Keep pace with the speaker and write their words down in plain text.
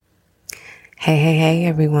Hey,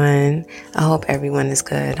 everyone. I hope everyone is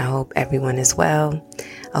good. I hope everyone is well.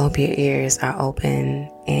 I hope your ears are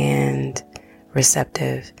open and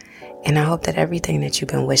receptive. And I hope that everything that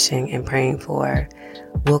you've been wishing and praying for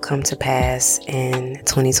will come to pass in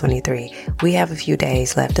 2023. We have a few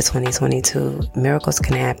days left of 2022. Miracles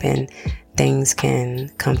can happen. Things can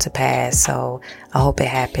come to pass. So I hope it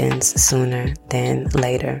happens sooner than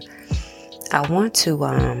later. I want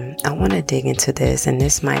to dig into this, and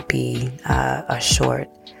this might be a short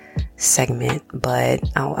segment, but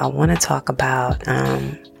I want to talk about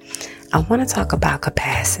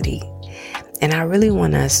capacity, and I really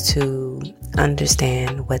want us to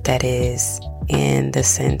understand what that is in the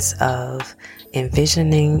sense of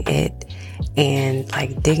envisioning it and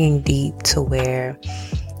like digging deep to where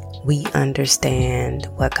we understand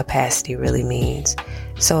what capacity really means.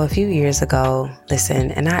 So a few years ago,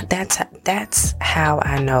 listen, and that's how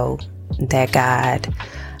I know that God,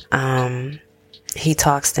 he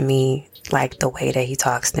talks to me like the way that he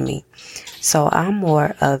talks to me. So I'm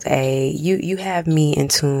more of you have me in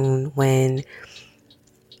tune when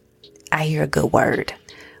I hear a good word,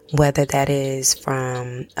 whether that is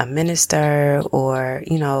from a minister or,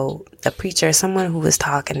 a preacher, someone who is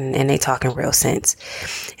talking and they talking real sense.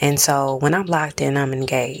 And so when I'm locked in, I'm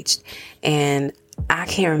engaged. And I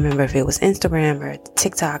can't remember if it was Instagram or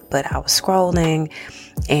TikTok, but I was scrolling,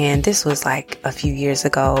 and this was like a few years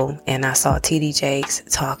ago, and I saw TD Jakes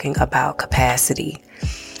talking about capacity.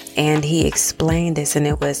 And he explained this, and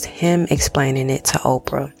it was him explaining it to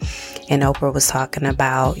Oprah. And Oprah was talking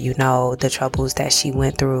about, the troubles that she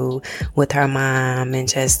went through with her mom and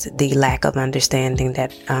just the lack of understanding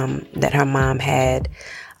that her mom had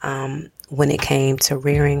when it came to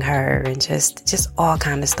rearing her and just all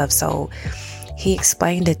kind of stuff. So he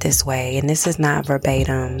explained it this way, and this is not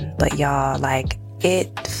verbatim, but y'all, like,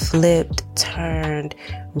 it flipped, turned,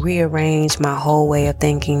 rearranged my whole way of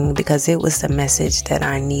thinking because it was the message that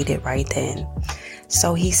I needed right then.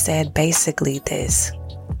 So he said basically this: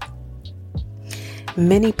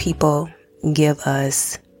 many people give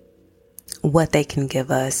us what they can give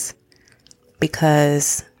us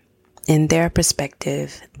because in their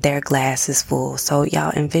perspective, their glass is full. So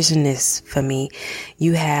y'all envision this for me.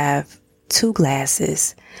 You have two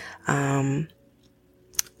glasses.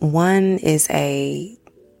 One is a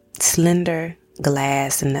slender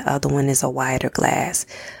glass and the other one is a wider glass.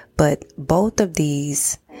 But both of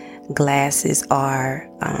these glasses are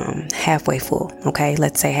halfway full. Okay,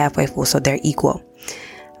 let's say halfway full. So they're equal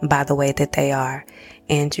by the way that they are.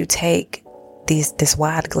 And you take this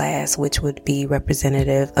wide glass, which would be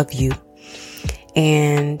representative of you,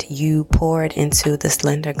 and you pour it into the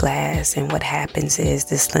slender glass. And what happens is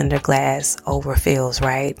the slender glass overfills,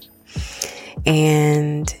 right?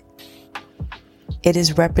 And it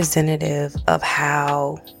is representative of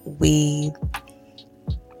how we,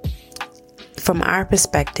 from our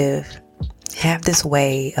perspective, have this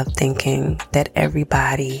way of thinking that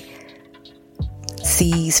everybody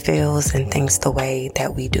sees, feels, and thinks the way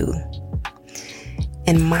that we do.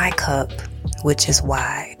 In my cup, which is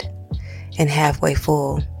wide and halfway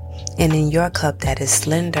full, and in your cup that is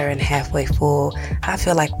slender and halfway full, I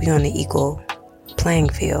feel like we're on the equal playing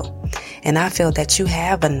field. And I feel that you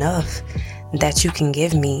have enough that you can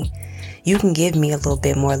give me. You can give me a little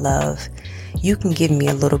bit more love. You can give me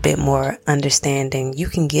a little bit more understanding. You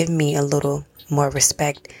can give me a little more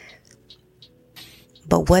respect.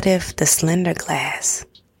 But what if the slender glass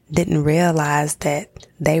didn't realize that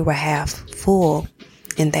they were half full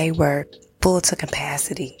and they were full to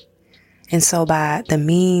capacity? And so by the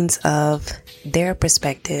means of their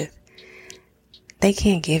perspective, they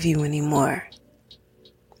can't give you anymore.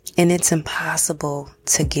 And it's impossible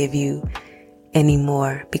to give you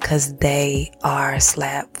anymore because they are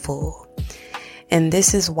slap full. And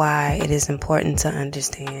this is why it is important to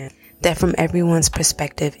understand that from everyone's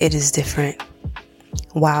perspective, it is different.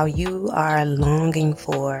 While you are longing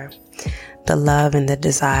for the love and the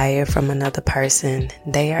desire from another person,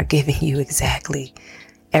 they are giving you exactly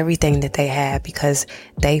everything that they have because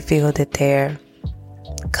they feel that their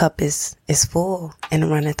cup is full and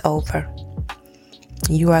runneth over.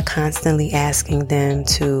 You are constantly asking them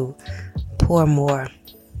to pour more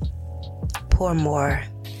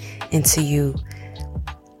into you,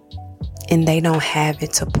 and they don't have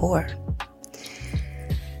it to pour.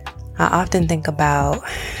 I often think about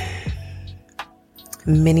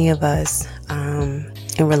many of us in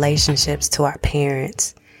relationships to our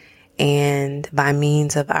parents, And by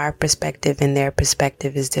means of our perspective and their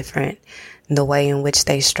perspective is different. The way in which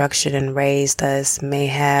they structured and raised us may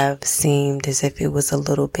have seemed as if it was a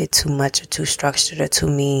little bit too much or too structured or too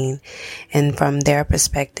mean. And from their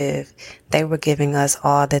perspective, they were giving us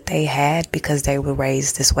all that they had because they were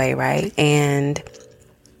raised this way, right? And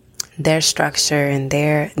their structure and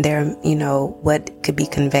their what could be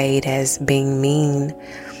conveyed as being mean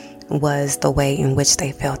was the way in which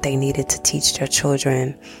they felt they needed to teach their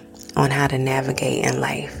children on how to navigate in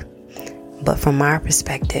life. But from our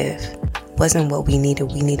perspective, wasn't what we needed.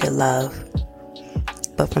 We needed love.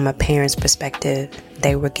 But from a parent's perspective,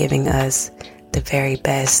 they were giving us the very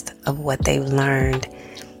best of what they've learned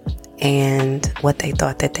and what they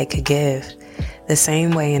thought that they could give. The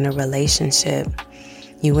same way in a relationship,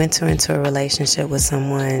 you enter into a relationship with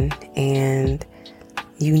someone and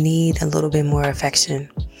you need a little bit more affection,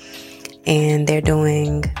 and they're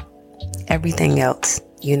doing everything else.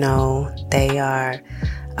 They are,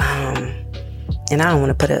 and I don't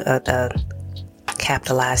want to put a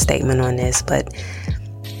capitalized statement on this, but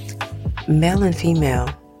male and female,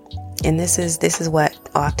 and this is what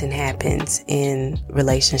often happens in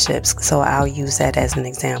relationships. So I'll use that as an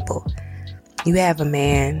example. You have a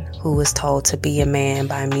man who was told to be a man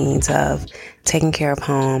by means of taking care of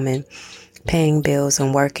home and paying bills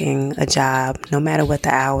and working a job, no matter what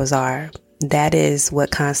the hours are. That is what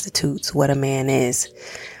constitutes what a man is.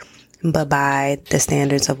 But by the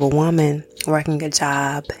standards of a woman, working a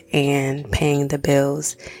job and paying the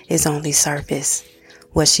bills is only surface.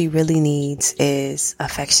 What she really needs is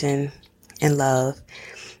affection and love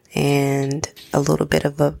and a little bit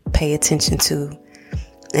of a pay attention to.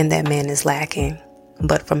 And that man is lacking.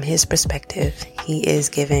 But from his perspective, he is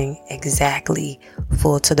giving exactly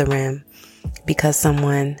full to the rim because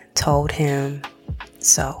someone told him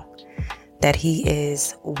so. That he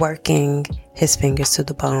is working his fingers to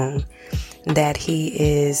the bone, that he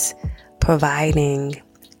is providing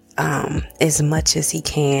as much as he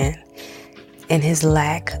can, and his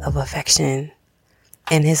lack of affection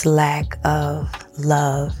and his lack of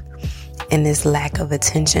love and his lack of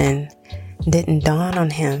attention didn't dawn on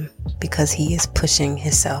him because he is pushing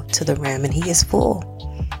himself to the rim and he is full,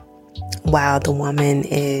 while the woman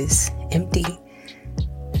is empty.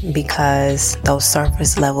 Because those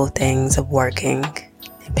surface level things of working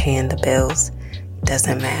and paying the bills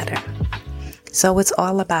doesn't matter. So it's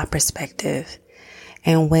all about perspective.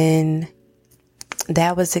 And when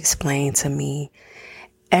that was explained to me,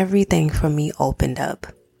 everything for me opened up.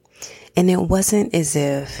 And it wasn't as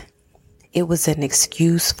if it was an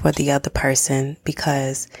excuse for the other person,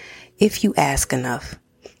 because if you ask enough,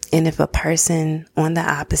 and if a person on the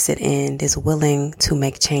opposite end is willing to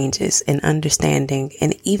make changes and understanding,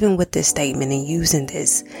 and even with this statement and using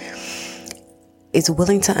this, is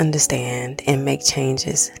willing to understand and make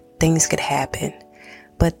changes, things could happen.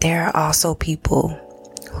 But there are also people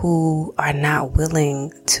who are not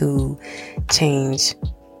willing to change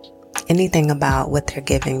anything about what they're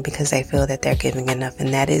giving because they feel that they're giving enough.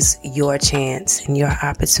 And that is your chance and your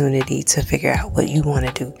opportunity to figure out what you want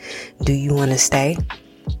to do. Do you want to stay?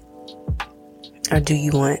 Or do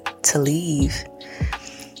you want to leave?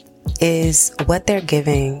 Is what they're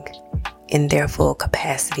giving in their full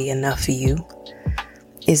capacity enough for you?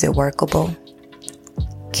 Is it workable?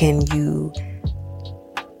 Can you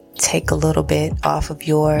take a little bit off of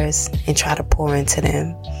yours and try to pour into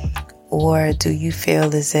them? Or do you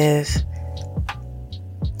feel as if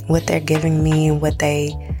what they're giving me and what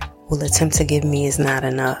they will attempt to give me is not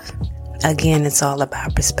enough? Again, it's all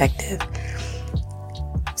about perspective.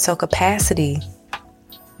 So capacity,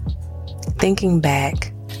 thinking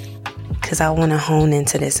back, because I want to hone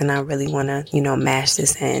into this and I really want to, mash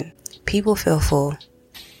this in. People feel full.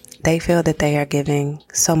 They feel that they are giving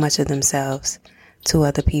so much of themselves to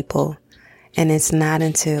other people. And it's not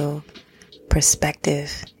until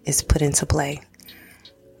perspective is put into play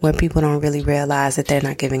where people don't really realize that they're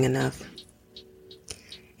not giving enough.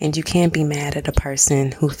 And you can't be mad at a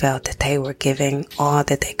person who felt that they were giving all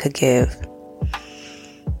that they could give,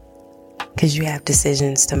 because you have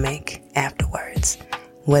decisions to make afterwards,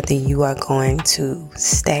 whether you are going to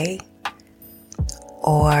stay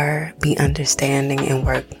or be understanding and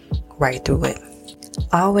work right through it.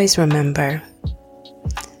 Always remember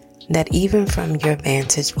that even from your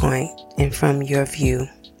vantage point and from your view,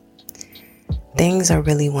 things are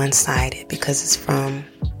really one-sided because it's from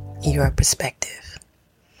your perspective.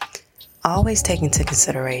 Always take into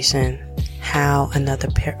consideration how another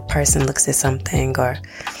person looks at something, or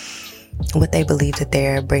what they believe that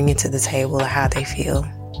they're bringing to the table, or how they feel.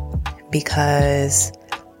 Because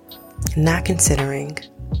not considering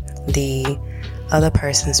the other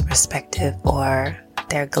person's perspective or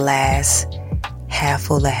their glass half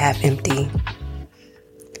full or half empty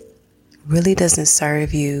really doesn't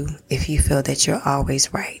serve you if you feel that you're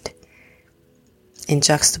always right, in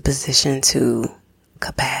juxtaposition to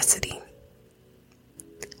capacity.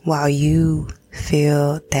 While you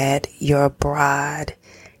feel that your broad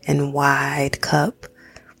and wide cup,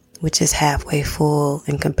 which is halfway full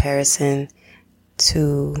in comparison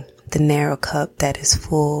to the narrow cup that is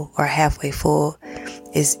full or halfway full,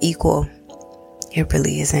 is equal, it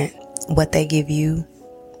really isn't. What they give you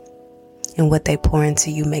and what they pour into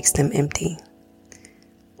you makes them empty.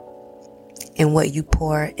 And what you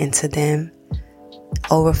pour into them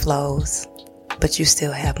overflows, but you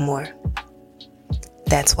still have more.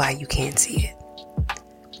 That's why you can't see it.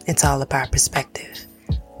 It's all about perspective.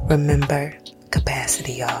 Remember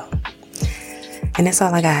capacity, y'all. And that's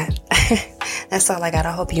all I got. That's all I got.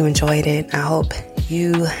 I hope you enjoyed it. I hope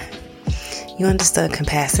you understood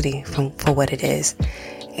capacity for what it is,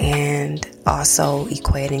 and also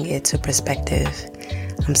equating it to perspective.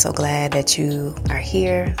 I'm so glad that you are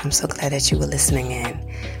here. I'm so glad that you were listening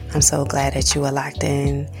in. I'm so glad that you were locked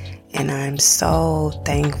in. And I'm so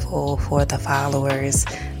thankful for the followers,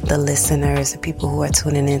 the listeners, the people who are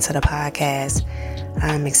tuning into the podcast.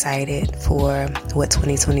 I'm excited for what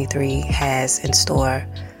 2023 has in store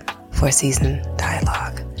for Seasoned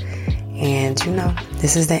Dialogue. And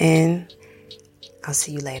this is the end. I'll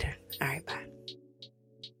see you later. All right, bye.